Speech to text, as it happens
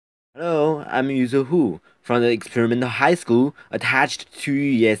Hello, I'm user Hu from the experimental high school attached to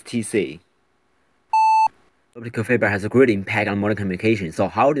UESTC. Optical fiber has a great impact on modern communication. So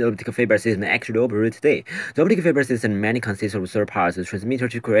how the optical fiber system actually operate today? The optical fiber system mainly consists of three parts: the transmitter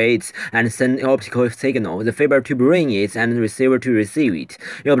to create and send an optical signal, the fiber to bring it, and the receiver to receive it.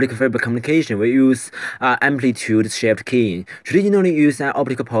 In optical fiber communication, we use amplitude-shaped keying. Traditionally use an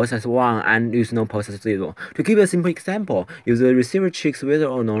optical pulse as 1 and use no pulse as 0. To give a simple example, if the receiver checks whether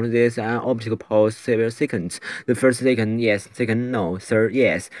or not there is an optical pulse several seconds, the first second yes, second no, third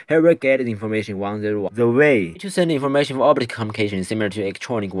yes. Here we get the information 101. The way to send information for optical communication is similar to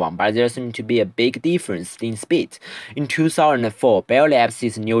electronic one, but there seems to be a big difference in speed. In 2004, Bell Labs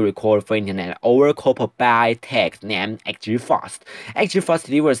sees a new record for internet over copper by text named XGFast. XGFast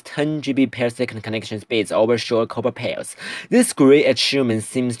delivers 10 GB per second connection speeds over short copper pairs. This great achievement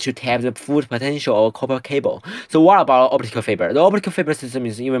seems to tap the full potential of copper cable. So what about optical fiber? The optical fiber system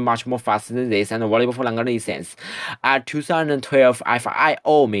is even much more faster than this and available for longer distance. At 2012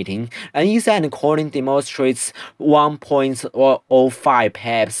 FIO meeting, an ESA recording demonstrates 1.05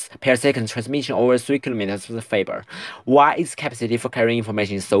 peps per second transmission over 3 kilometers of the fiber. Why its capacity for carrying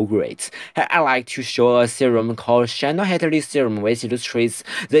information is so great? I like to show a theorem called Shannon-Hadley theorem, which illustrates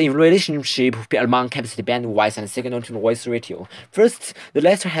the relationship among capacity bandwidth and signal-to-noise ratio. First, the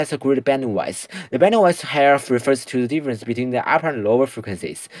latter has a great bandwidth. The bandwidth here refers to the difference between the upper and lower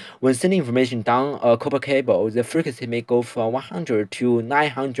frequencies. When sending information down a copper cable, the frequency may go from 100 to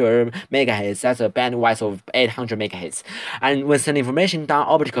 900 MHz. That's a bandwidth of 800 MHz. And when sending information down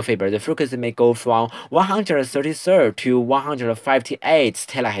optical fiber, the frequency may go from 133 to 158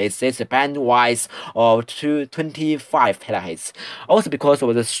 THz. It's a bandwidth of 25 THz. Also, because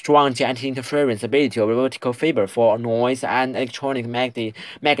of the strong anti-interference ability of optical fiber for noise and electronic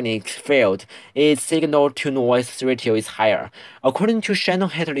magnetic field, its signal-to-noise ratio is higher. According to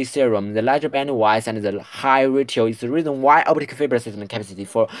Shannon-Hadley theorem, the larger bandwidth and the high ratio is the reason why optical fiber system capacity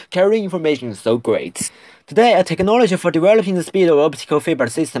for carrying information is so great. Today, a technology for developing the speed of optical fiber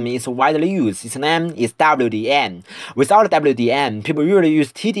system is widely used. Its name is WDM. Without WDM, people usually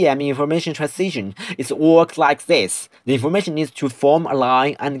use TDM information transition. It works like this. The information needs to form a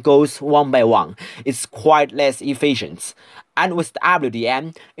line and goes one by one. It's quite less efficient. And with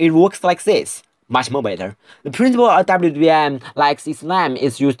WDM, it works like this. Much more better. The principle of WDM, like its name,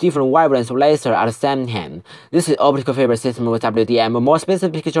 is use different wavelengths of laser at the same time. This is optical fiber system with WDM. A more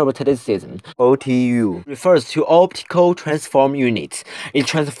specific picture of today's system, OTU, refers to optical transform unit. It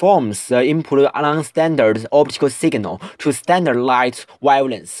transforms the input non-standard optical signal to standard light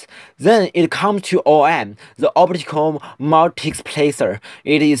wavelengths. Then it comes to OM, the optical multiplexer.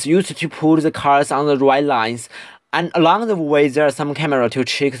 It is used to put the cars on the right lines. And along the way, there are some cameras to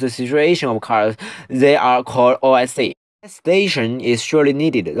check the situation of cars. They are called OSC. Station is surely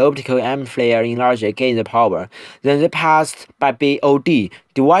needed. The optical amplifier enlarged again the power. Then they passed by BOD,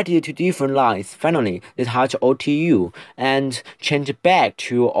 divided to different lines. Finally, they touch OTU and change back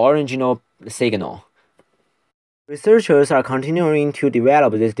to original signal. Researchers are continuing to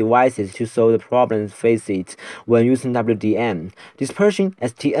develop these devices to solve the problems faced when using WDM, dispersion,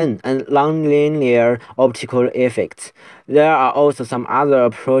 STN, and nonlinear optical effects. There are also some other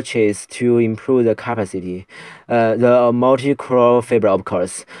approaches to improve the capacity. The multi-core fiber, of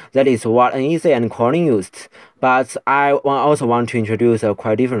course. That is what NEC and Corning used. But I also want to introduce a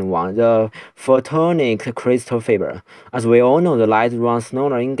quite different one, the photonic crystal fiber. As we all know, the light runs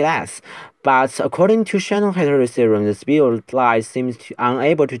slower in glass. But according to Shannon-Hadley theorem, the speed of light seems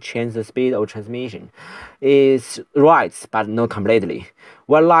unable to change the speed of transmission. It's right, but not completely.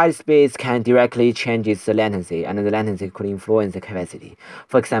 While light speeds can directly change its latency, and the latency could influence the capacity.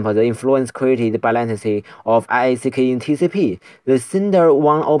 For example, the influence created by latency of ACK in TCP. The sender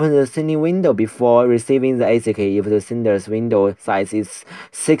won't open the sending window before receiving the ACK if the sender's window size is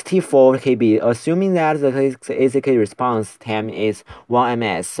 64 KB, assuming that the ACK response time is 1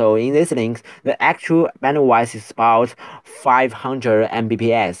 ms. So in this link, the actual bandwidth is about 500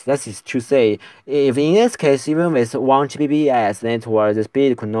 Mbps. That is to say, if in this case, even with 1 Gbps network, the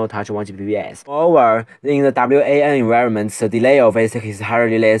speed could not touch 1 Gbps. Moreover, in the WAN environment, the delay of ASIC is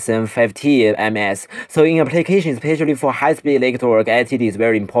hardly less than 50 ms. So in applications, especially for high-speed network, LTD is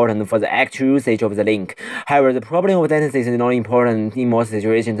very important for the actual usage of the link. However, the problem of latency is not important in most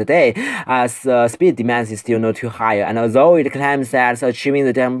situations today, as speed demands is still not too high. And although it claims that achieving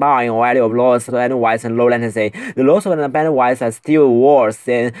the combined value of loss bandwidth and low latency, the loss of bandwidth are still worse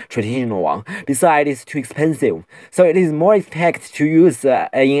than traditional one. Besides, it's too expensive. So it is more expected to use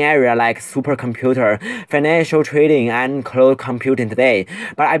in area like supercomputer, financial trading, and cloud computing today.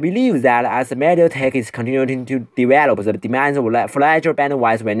 But I believe that as media tech is continuing to develop, the demands for larger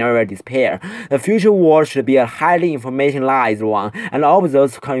bandwidth will never disappear. The future world should be a highly informationalized one, and all of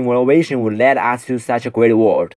those innovations will lead us to such a great world.